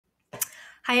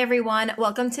Hi everyone,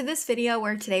 welcome to this video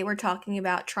where today we're talking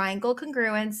about triangle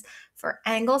congruence for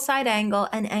angle side angle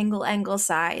and angle angle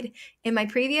side. In my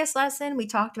previous lesson, we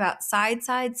talked about side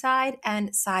side side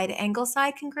and side angle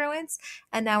side congruence,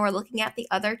 and now we're looking at the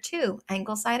other two,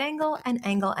 angle side angle and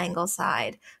angle angle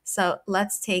side. So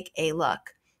let's take a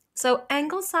look. So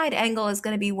angle side angle is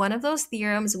going to be one of those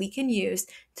theorems we can use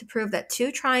to prove that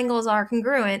two triangles are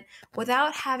congruent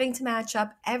without having to match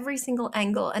up every single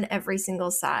angle and every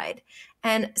single side.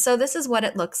 And so this is what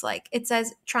it looks like. It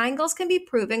says triangles can be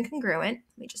proven congruent.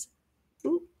 Let me just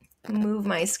move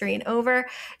my screen over.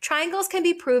 Triangles can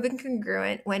be proven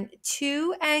congruent when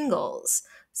two angles.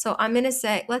 So I'm going to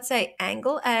say, let's say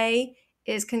angle A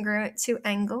is congruent to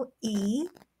angle E.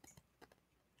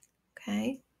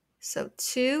 Okay, so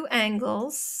two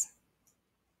angles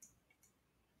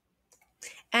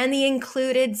and the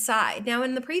included side. Now,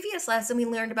 in the previous lesson, we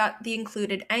learned about the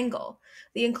included angle.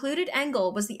 The included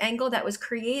angle was the angle that was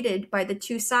created by the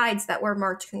two sides that were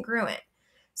marked congruent.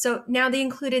 So now the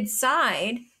included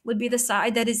side would be the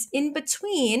side that is in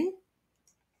between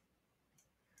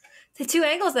the two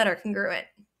angles that are congruent.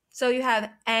 So you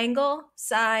have angle,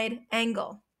 side,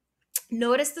 angle.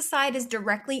 Notice the side is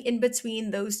directly in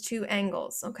between those two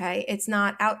angles, okay? It's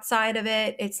not outside of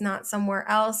it. It's not somewhere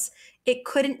else. It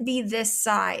couldn't be this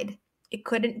side. It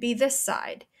couldn't be this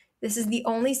side. This is the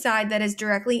only side that is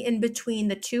directly in between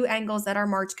the two angles that are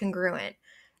marked congruent.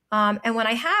 And when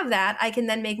I have that, I can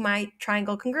then make my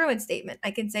triangle congruent statement.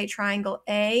 I can say triangle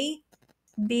A,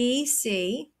 B,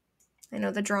 C. I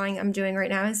know the drawing I'm doing right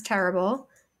now is terrible.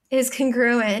 Is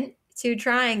congruent to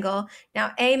triangle.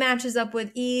 Now A matches up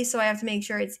with E, so I have to make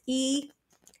sure it's E,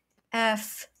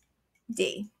 F,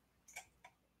 D.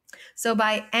 So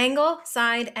by angle,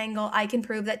 side, angle, I can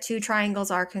prove that two triangles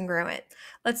are congruent.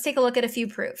 Let's take a look at a few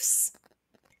proofs.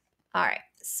 All right,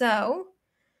 so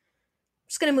I'm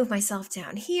just going to move myself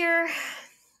down here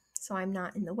so I'm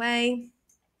not in the way.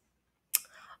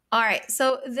 All right,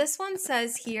 so this one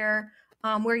says here,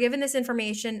 we're given this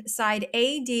information, side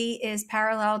AD is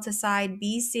parallel to side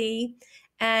BC,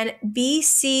 and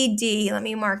BCD, let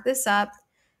me mark this up,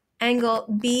 angle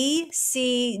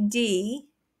BCD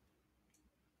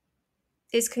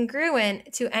is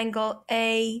congruent to angle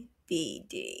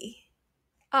ABD.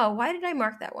 Oh, why did I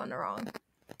mark that one wrong?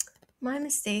 My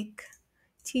mistake.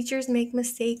 Teachers make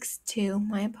mistakes too,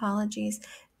 my apologies.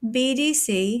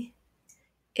 BDC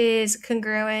is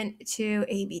congruent to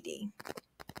ABD.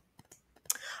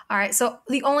 All right, so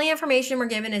the only information we're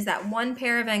given is that one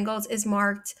pair of angles is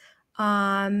marked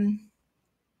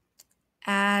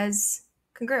as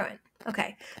congruent.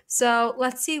 Okay, so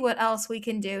let's see what else we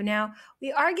can do. Now,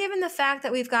 we are given the fact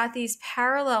that we've got these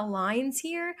parallel lines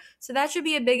here, so that should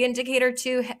be a big indicator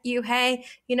to you, hey,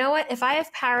 you know what? If I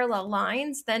have parallel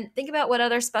lines, then think about what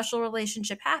other special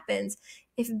relationship happens.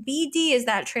 If BD is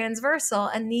that transversal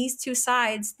and these two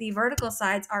sides, the vertical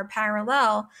sides, are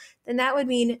parallel, then that would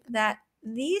mean that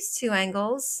these two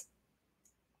angles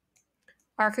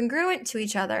are congruent to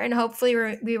each other, and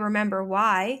hopefully we remember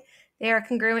why. They are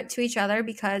congruent to each other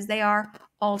because they are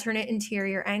alternate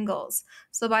interior angles.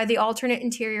 So by the alternate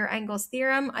interior angles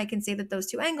theorem, I can say that those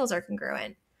two angles are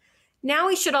congruent. Now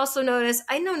we should also notice,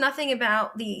 I know nothing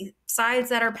about the sides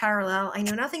that are parallel. I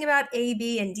know nothing about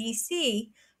AB and DC,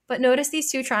 but notice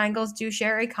these two triangles do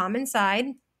share a common side,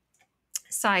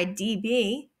 side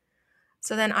DB.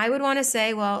 So then I would want to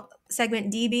say, well,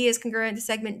 segment DB is congruent to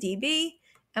segment DB,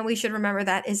 and we should remember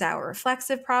that is our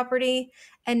reflexive property.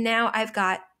 And now I've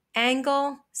got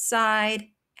angle, side,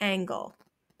 angle.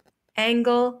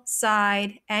 Angle,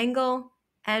 side, angle.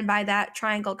 And by that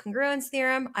triangle congruence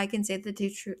theorem, I can say that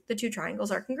the two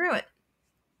triangles are congruent.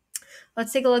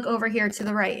 Let's take a look over here to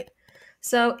the right.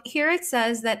 So here it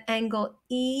says that angle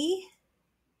E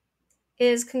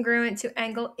is congruent to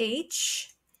angle H.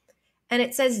 And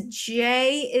it says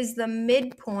J is the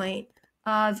midpoint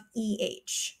of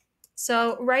EH.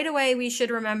 So right away, we should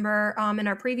remember in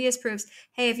our previous proofs,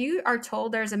 hey, if you are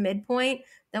told there's a midpoint,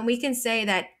 then we can say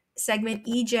that segment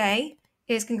EJ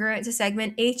is congruent to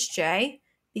segment HJ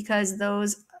because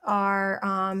those are,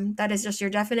 that is just your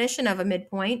definition of a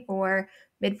midpoint or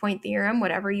midpoint theorem,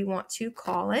 whatever you want to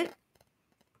call it.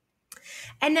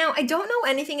 And now I don't know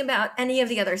anything about any of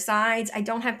the other sides. I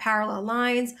don't have parallel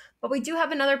lines, but we do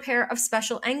have another pair of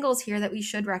special angles here that we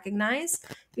should recognize.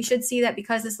 We should see that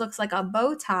because this looks like a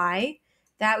bow tie,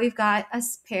 that we've got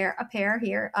a pair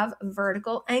here of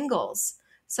vertical angles.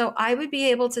 So I would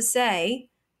be able to say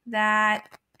that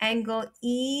angle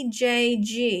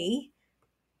EJG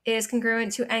is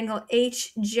congruent to angle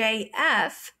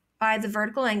HJF by the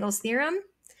vertical angles theorem.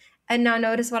 And now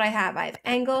notice what I have. I have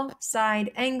angle,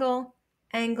 side, angle,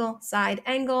 angle, side,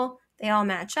 angle. they all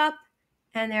match up,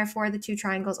 and therefore the two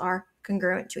triangles are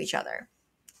congruent to each other.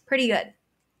 Pretty good.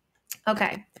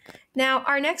 Okay, now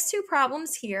our next two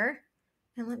problems here,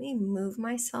 and let me move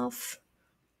myself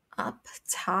up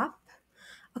top.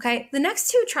 Okay, the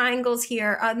next two triangles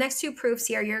here, next two proofs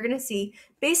here, you're going to see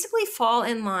basically fall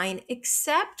in line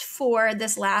except for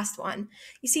this last one.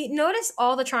 You see, notice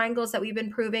all the triangles that we've been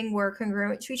proving were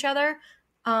congruent to each other.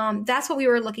 That's what we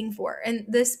were looking for. And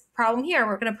this problem here,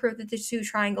 we're going to prove that the two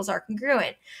triangles are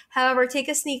congruent. However, take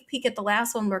a sneak peek at the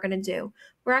last one we're going to do.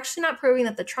 We're actually not proving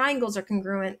that the triangles are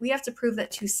congruent. We have to prove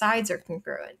that two sides are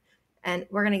congruent. And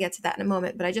we're going to get to that in a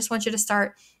moment. But I just want you to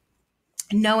start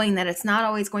knowing that it's not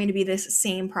always going to be this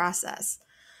same process.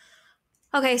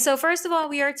 Okay, so first of all,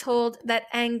 we are told that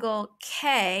angle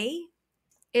K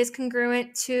is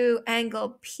congruent to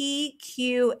angle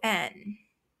PQN,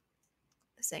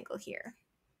 this angle here.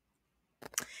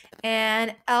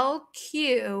 And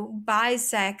LQ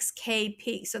bisects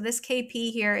KP. So this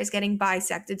KP here is getting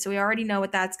bisected, so we already know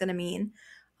what that's going to mean.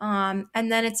 And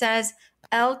then it says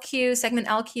LQ, segment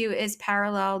LQ is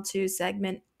parallel to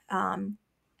segment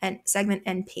segment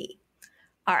NP.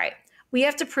 All right, we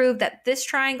have to prove that this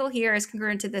triangle here is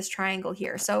congruent to this triangle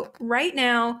here. So right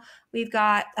now we've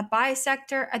got a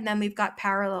bisector and then we've got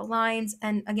parallel lines.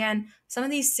 And again, some of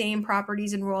these same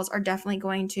properties and rules are definitely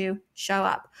going to show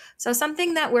up. So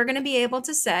something that we're going to be able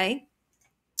to say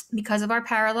because of our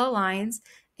parallel lines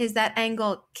is that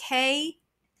angle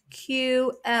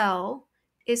KQL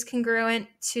is congruent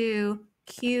to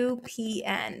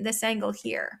QPN, this angle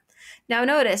here. Now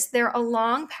notice they're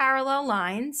along parallel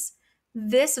lines.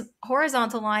 This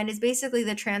horizontal line is basically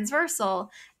the transversal.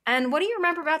 And what do you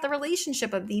remember about the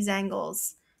relationship of these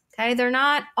angles? Okay, they're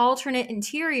not alternate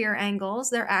interior angles.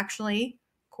 They're actually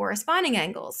corresponding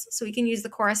angles. So we can use the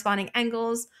corresponding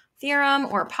angles theorem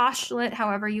or postulate,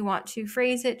 however you want to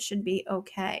phrase it, should be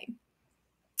okay.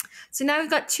 So now we've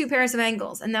got two pairs of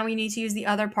angles, and now we need to use the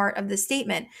other part of the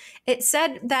statement. It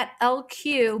said that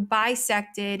LQ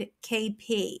bisected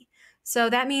KP. So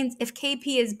that means if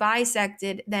KP is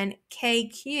bisected, then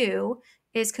KQ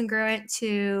is congruent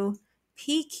to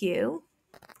PQ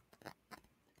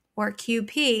or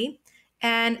QP,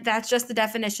 and that's just the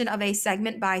definition of a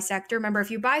segment bisector. Remember, if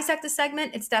you bisect a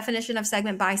segment, it's definition of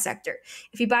segment bisector.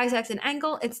 If you bisect an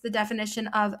angle, it's the definition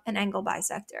of an angle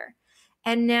bisector.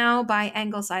 And now by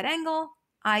angle side angle,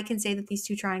 I can say that these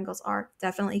two triangles are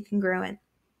definitely congruent.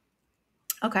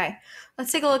 Okay,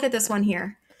 let's take a look at this one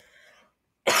here.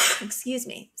 Excuse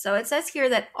me. So it says here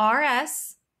that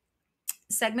RS,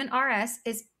 segment RS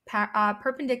is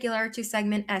perpendicular to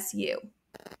segment SU.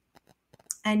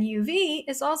 And UV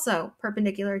is also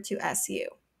perpendicular to SU.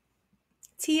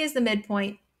 T is the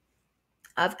midpoint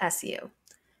of SU.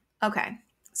 Okay,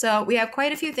 so we have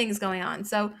quite a few things going on.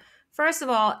 So first of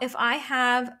all, if I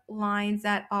have lines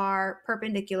that are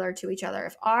perpendicular to each other,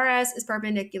 if RS is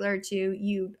perpendicular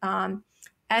to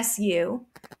SU,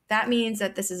 that means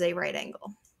that this is a right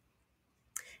angle.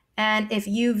 And if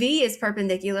UV is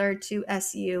perpendicular to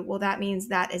SU, well, that means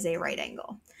that is a right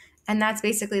angle. And that's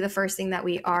basically the first thing that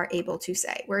we are able to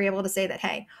say. We're able to say that,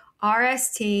 hey,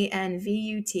 RST and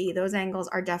VUT, those angles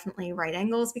are definitely right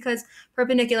angles because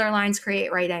perpendicular lines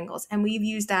create right angles. And we've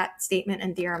used that statement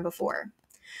and theorem before.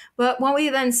 But when we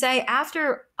then say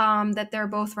after that they're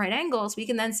both right angles, we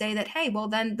can then say that, hey, well,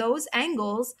 then those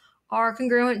angles are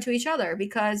congruent to each other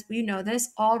because we know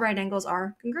this, all right angles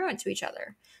are congruent to each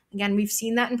other. Again, we've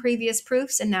seen that in previous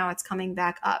proofs and now it's coming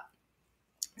back up.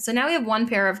 So now we have one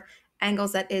pair of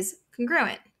angles that is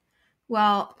congruent.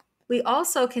 Well, we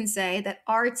also can say that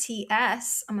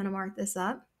RTS, I'm going to mark this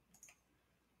up,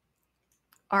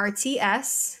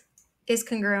 RTS is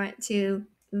congruent to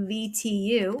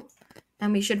VTU,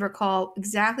 and we should recall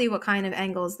exactly what kind of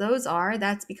angles those are.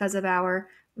 That's because of our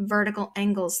vertical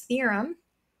angles theorem.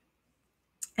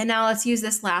 And now let's use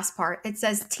this last part. It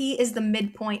says T is the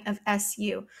midpoint of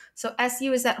SU. So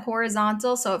SU is that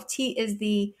horizontal. So if T is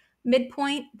the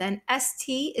midpoint, then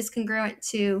ST is congruent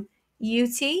to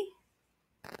UT.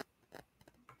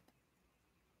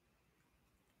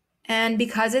 And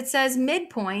because it says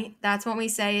midpoint, that's when we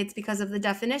say it's because of the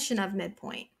definition of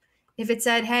midpoint. If it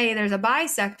said, hey, there's a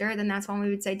bisector, then that's when we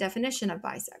would say definition of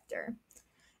bisector.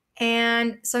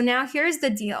 And so now here's the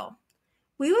deal.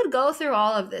 We would go through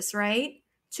all of this, right,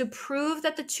 to prove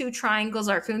that the two triangles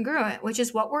are congruent, which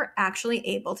is what we're actually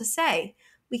able to say.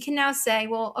 We can now say,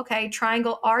 well, okay,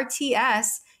 triangle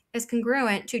RTS is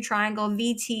congruent to triangle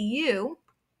VTU.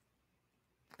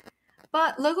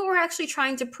 But look what we're actually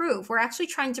trying to prove. We're actually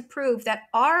trying to prove that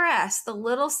RS, the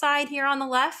little side here on the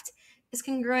left, is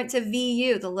congruent to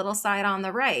VU, the little side on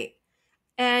the right.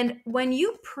 And when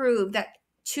you prove that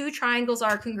two triangles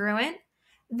are congruent,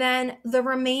 then the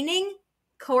remaining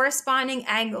corresponding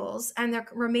angles and the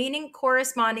remaining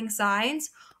corresponding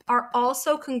sides are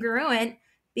also congruent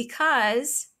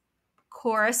because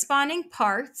corresponding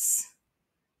parts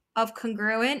of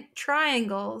congruent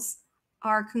triangles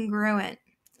are congruent.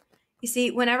 You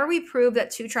see, whenever we prove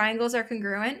that two triangles are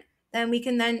congruent, then we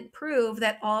can then prove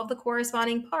that all of the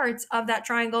corresponding parts of that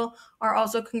triangle are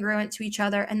also congruent to each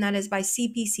other, and that is by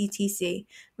Cpctc.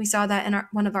 We saw that in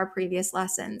one of our previous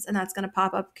lessons, and that's going to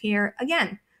pop up here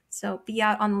again. So be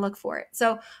out on the look for it.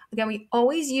 So again, we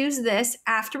always use this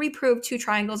after we prove two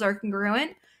triangles are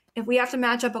congruent. If we have to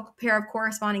match up a pair of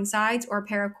corresponding sides or a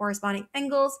pair of corresponding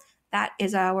angles, that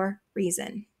is our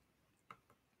reason.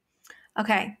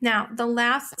 Okay, now the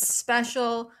last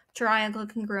special triangle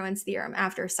congruence theorem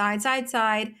after side, side,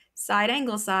 side, side,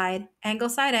 angle,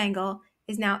 angle,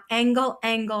 is now angle,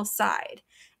 angle, side.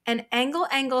 And angle,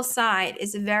 angle, side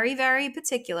is very, very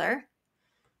particular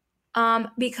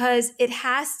because it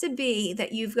has to be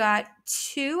that you've got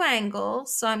two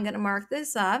angles. So I'm going to mark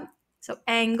this up. So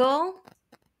angle,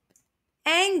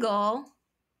 angle,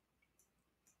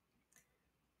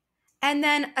 and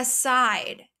then a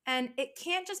side. And it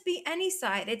can't just be any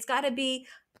side. It's got to be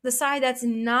the side that's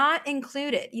not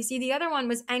included. You see, the other one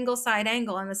was angle, side,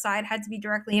 angle, and the side had to be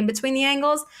directly in between the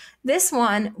angles. This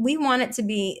one, we want it to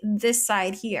be this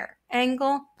side here.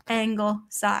 Angle, angle,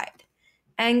 side.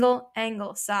 Angle,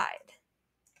 angle, side.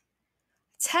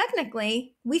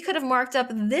 Technically, we could have marked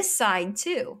up this side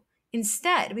too.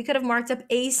 Instead, we could have marked up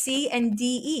AC and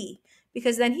DE,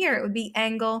 because then here it would be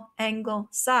angle, angle,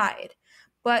 side.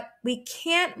 But we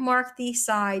can't mark the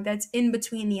side that's in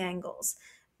between the angles.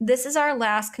 This is our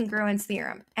last congruence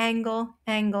theorem. Angle,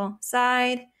 angle,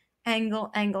 side,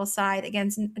 angle, angle, side.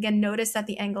 Again, notice that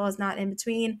the angle is not in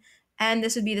between. And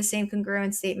this would be the same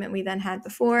congruence statement we then had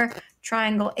before.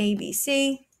 Triangle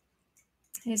ABC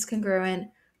is congruent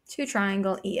to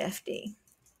triangle EFD.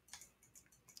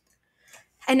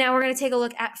 And now we're going to take a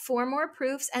look at 4 more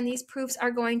proofs, and these proofs are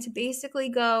going to basically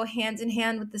go hand in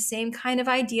hand with the same kind of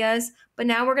ideas, but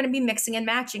now we're going to be mixing and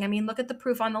matching. I mean, look at the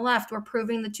proof on the left. We're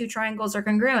proving the two triangles are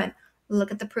congruent.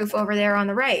 Look at the proof over there on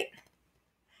the right.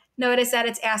 Notice that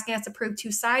it's asking us to prove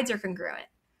two sides are congruent,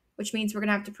 which means we're going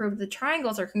to have to prove the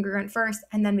triangles are congruent first,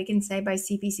 and then we can say by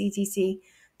Cpctc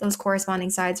those corresponding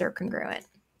sides are congruent.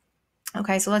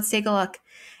 Okay, so let's take a look.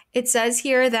 It says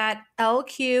here that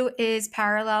LQ is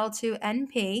parallel to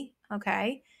NP,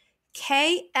 okay?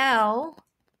 KL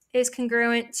is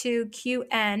congruent to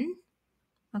QN,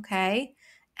 okay?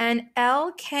 And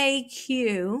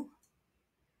LKQ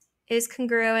is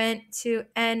congruent to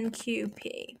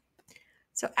NQP.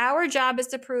 So our job is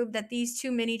to prove that these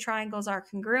two mini triangles are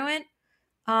congruent.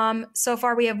 So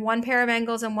far we have one pair of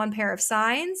angles and one pair of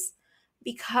sides.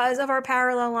 Because of our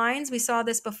parallel lines, we saw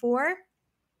this before,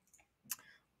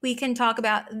 we can talk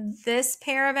about this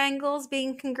pair of angles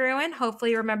being congruent. Hopefully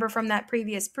you remember from that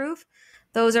previous proof.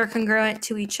 Those are congruent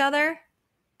to each other,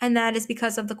 and that is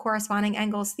because of the corresponding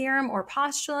angles theorem or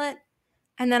postulate.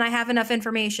 And then I have enough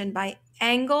information by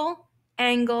angle,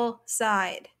 angle,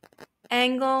 side.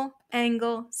 Angle,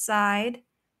 angle, side.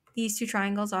 These two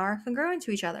triangles are congruent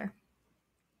to each other.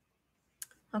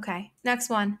 Okay, next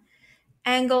one.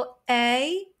 Angle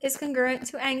A is congruent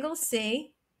to angle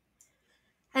C.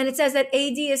 And it says that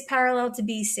AD is parallel to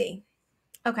BC.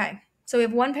 Okay, so we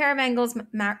have one pair of angles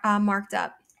marked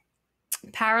up.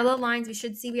 Parallel lines, we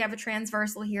should see we have a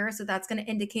transversal here, so that's going to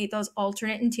indicate those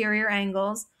alternate interior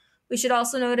angles. We should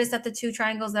also notice that the two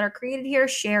triangles that are created here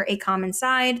share a common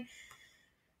side.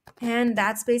 And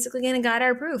that's basically going to guide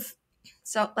our proof.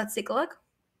 So let's take a look.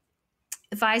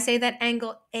 If I say that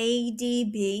angle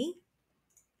ADB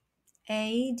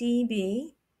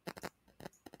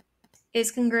is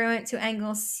congruent to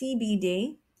angle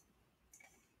CBD.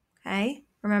 Okay,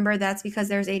 remember that's because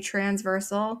there's a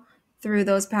transversal through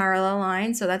those parallel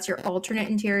lines, so that's your alternate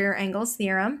interior angles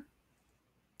theorem.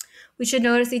 We should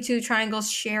notice the two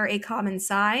triangles share a common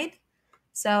side,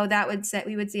 so that would say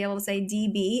we would be able to say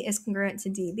DB is congruent to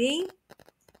DB.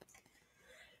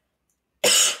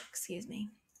 Excuse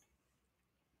me.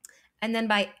 And then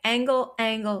by angle,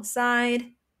 angle,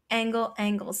 side, angle,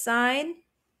 angle, side.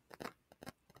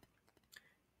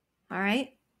 All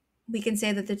right, we can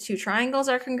say that the two triangles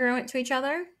are congruent to each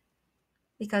other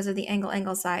because of the angle,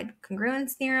 angle, side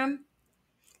congruence theorem.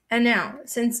 And now,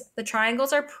 since the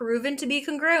triangles are proven to be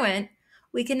congruent,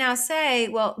 we can now say,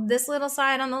 well, this little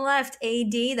side on the left,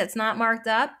 AD, that's not marked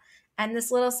up, and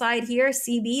this little side here,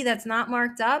 CB, that's not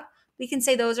marked up, we can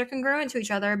say those are congruent to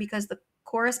each other because the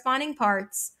corresponding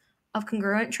parts of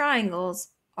congruent triangles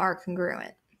are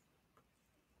congruent.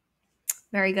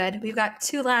 Very good. We've got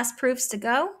 2 last proofs to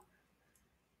go.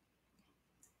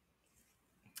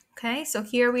 Okay, so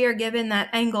here we are given that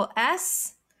angle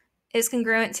S is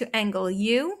congruent to angle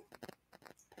U.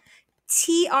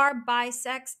 TR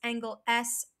bisects angle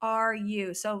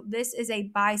SRU. So this is a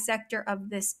bisector of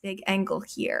this big angle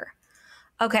here.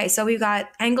 Okay, so we've got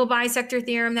angle bisector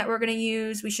theorem that we're going to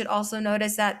use. We should also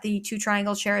notice that the 2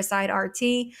 triangles share a side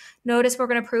RT. Notice we're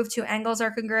going to prove 2 angles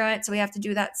are congruent, so we have to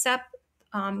do that step.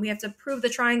 We have to prove the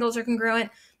triangles are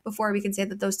congruent before we can say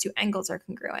that those 2 angles are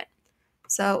congruent.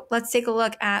 So let's take a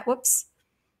look at,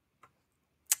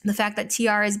 the fact that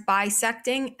TR is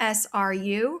bisecting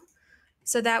SRU.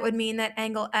 So that would mean that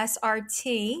angle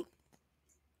SRT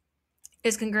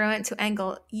is congruent to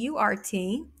angle URT.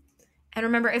 And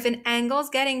remember, if an angle is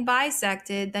getting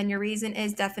bisected, then your reason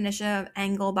is definition of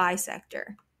angle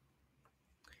bisector.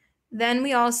 Then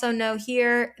we also know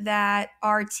here that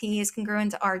RT is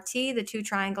congruent to RT. The 2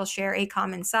 triangles share a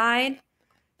common side.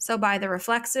 So by the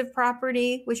reflexive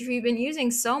property, which we've been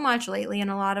using so much lately in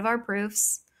a lot of our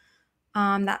proofs,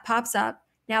 that pops up.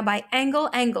 Now by angle,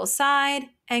 angle, side,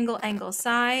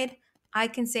 I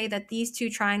can say that these 2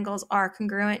 triangles are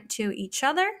congruent to each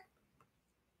other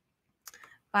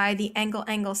by the angle,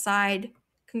 angle, side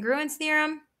congruence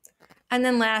theorem. And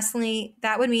then lastly,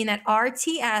 that would mean that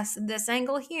RTS, this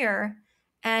angle here,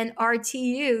 and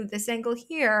RTU, this angle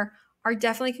here, are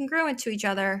definitely congruent to each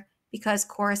other because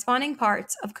corresponding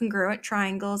parts of congruent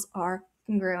triangles are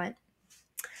congruent.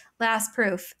 Last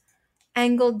proof.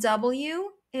 Angle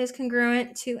W is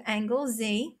congruent to angle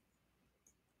Z.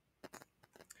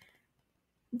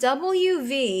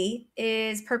 WV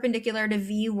is perpendicular to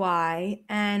VY,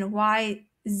 and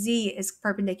YZ is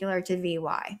perpendicular to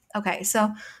VY. Okay,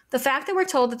 so the fact that we're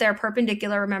told that they're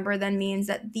perpendicular, remember, then means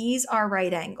that these are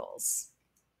right angles.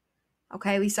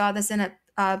 Okay, we saw this in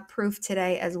a proof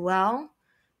today as well.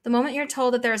 The moment you're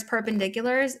told that there's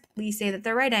perpendiculars, we say that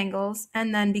they're right angles,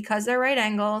 and then because they're right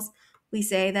angles, we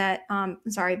say that,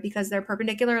 because they're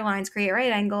perpendicular lines create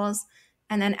right angles.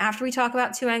 And then after we talk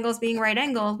about 2 angles being right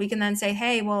angles, we can then say,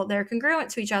 hey, well, they're congruent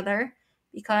to each other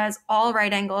because all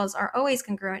right angles are always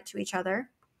congruent to each other.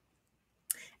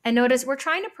 And notice we're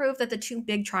trying to prove that the 2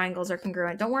 big triangles are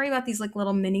congruent. Don't worry about these like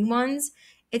little mini ones.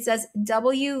 It says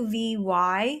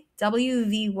WVY,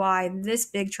 this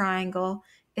big triangle,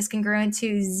 is congruent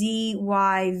to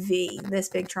ZYV, this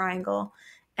big triangle.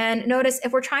 And notice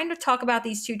if we're trying to talk about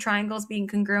these 2 triangles being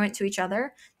congruent to each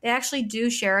other, they actually do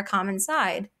share a common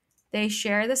side. They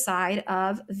share the side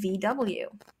of VY,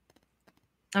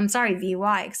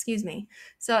 excuse me.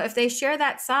 So if they share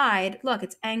that side, look,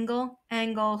 it's angle,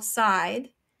 angle,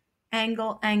 side,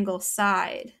 angle, angle,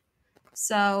 side.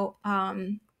 So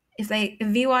if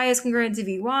VY is congruent to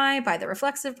VY by the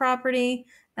reflexive property,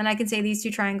 then I can say these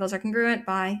 2 triangles are congruent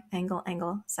by angle,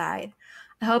 angle, side.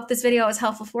 I hope this video was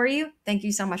helpful for you. Thank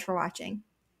you so much for watching.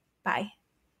 Bye.